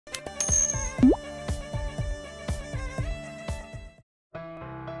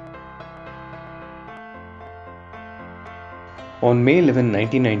On May 11,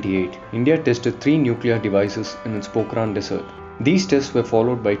 1998, India tested 3 nuclear devices in its Pokhran desert. These tests were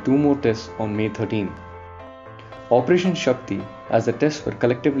followed by 2 more tests on May 13. Operation Shakti, as the tests were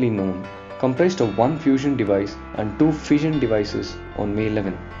collectively known, comprised of 1 fusion device and 2 fission devices on May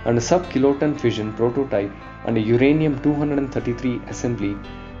 11, and a sub-kiloton fission prototype and a uranium-233 assembly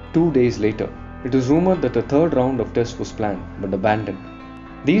 2 days later. It is rumored that a third round of tests was planned but abandoned.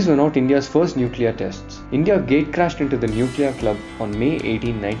 These were not India's first nuclear tests. India gatecrashed into the nuclear club on May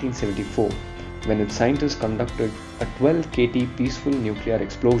 18, 1974, when its scientists conducted a 12 kT peaceful nuclear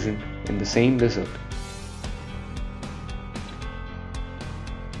explosion in the same desert.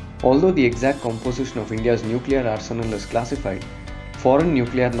 Although the exact composition of India's nuclear arsenal is classified, foreign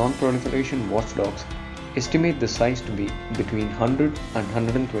nuclear non-proliferation watchdogs estimate the size to be between 100 and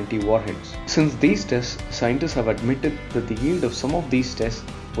 120 warheads. Since these tests, scientists have admitted that the yield of some of these tests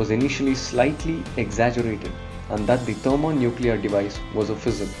was initially slightly exaggerated and that the thermonuclear device was a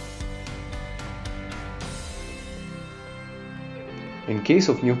fizzle. In case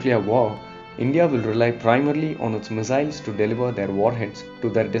of nuclear war, India will rely primarily on its missiles to deliver their warheads to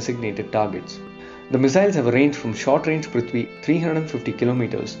their designated targets. The missiles have a range from short-range Prithvi 350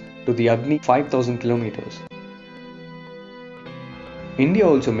 km to the Agni 5000 km. India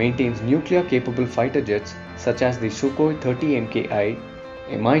also maintains nuclear-capable fighter jets such as the Sukhoi 30 MKI,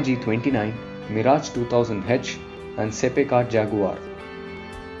 MiG-29, Mirage 2000H and Sepeka Jaguar.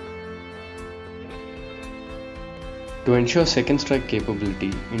 To ensure second strike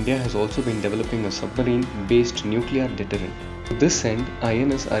capability, India has also been developing a submarine-based nuclear deterrent. To this end,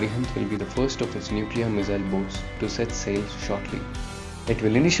 INS Arihant will be the first of its nuclear missile boats to set sail shortly. It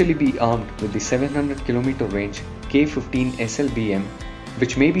will initially be armed with the 700 km range K-15 SLBM,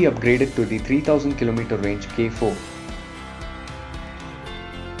 which may be upgraded to the 3000 km range K-4.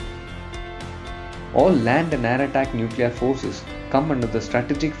 All land and air attack nuclear forces come under the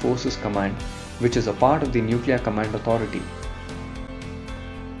Strategic Forces Command, which is a part of the Nuclear Command Authority.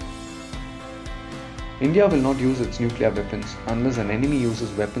 India will not use its nuclear weapons unless an enemy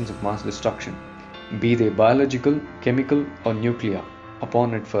uses weapons of mass destruction, be they biological, chemical or nuclear,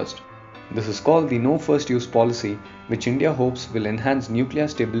 upon it first. This is called the No First Use policy, which India hopes will enhance nuclear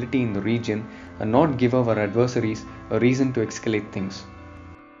stability in the region and not give our adversaries a reason to escalate things.